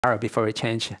Before we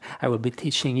change, I will be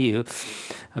teaching you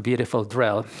a beautiful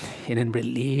drill and then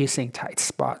releasing tight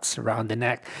spots around the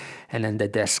neck and then the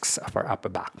discs of our upper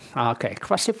back. Okay,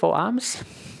 cross your forearms,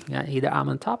 yeah, either arm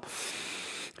on top,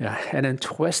 yeah, and then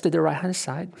twist to the right hand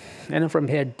side. And then from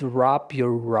here, drop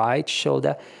your right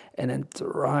shoulder and then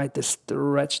try to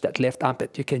stretch that left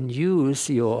armpit. You can use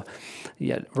your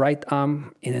right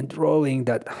arm and then drawing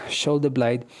that shoulder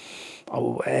blade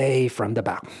away from the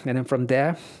back. And then from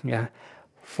there, yeah,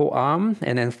 forearm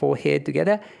and then forehead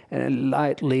together and then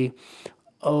lightly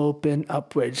open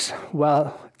upwards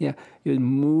while you're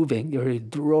moving, you're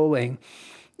drawing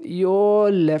your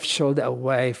left shoulder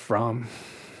away from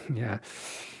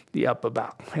the upper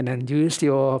back. And then use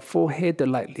your forehead to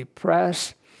lightly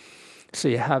press so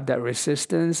you have that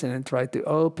resistance, and then try to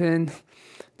open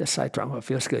the side trunk. What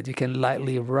feels good. You can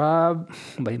lightly rub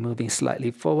by moving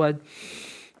slightly forward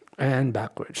and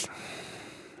backwards.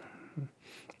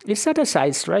 It's not a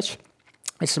side stretch.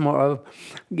 It's more of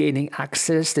gaining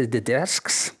access to the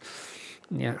discs.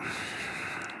 Yeah.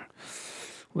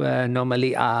 Where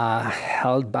normally are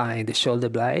held by the shoulder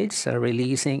blades. So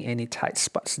releasing any tight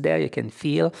spots there. You can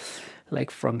feel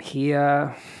like from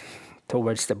here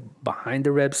towards the behind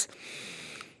the ribs.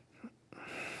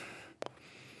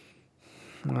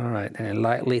 All right, and then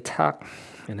lightly tuck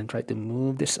and then try to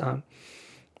move this arm.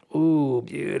 Ooh,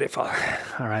 beautiful.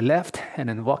 All right, left and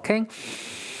then walking.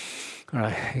 All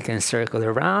right, you can circle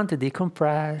around to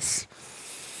decompress.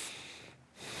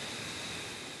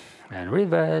 And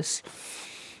reverse.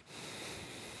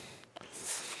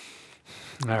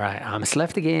 All right, arms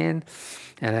left again.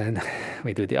 And then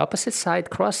we do the opposite side,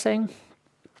 crossing.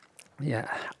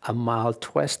 Yeah, a mild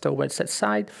twist towards that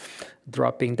side.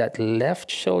 Dropping that left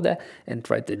shoulder and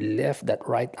try to lift that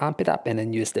right armpit up and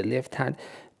then use the left hand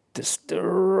to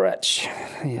stretch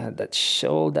that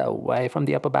shoulder away from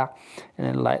the upper back and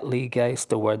then lightly gaze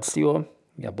towards your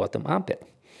bottom armpit.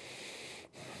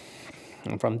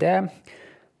 And from there,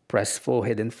 press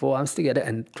forehead and forearms together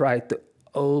and try to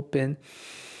open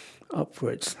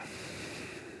upwards.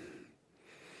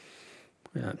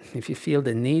 Yeah. If you feel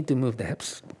the need to move the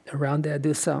hips around there,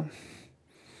 do so.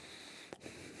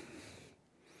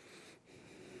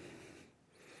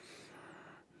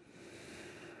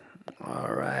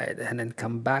 All right, and then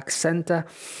come back center.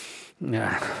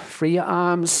 Yeah, free your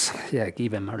arms. Yeah,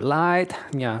 give them a light.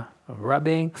 Yeah,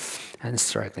 rubbing and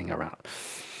circling around.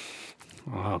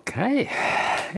 Okay.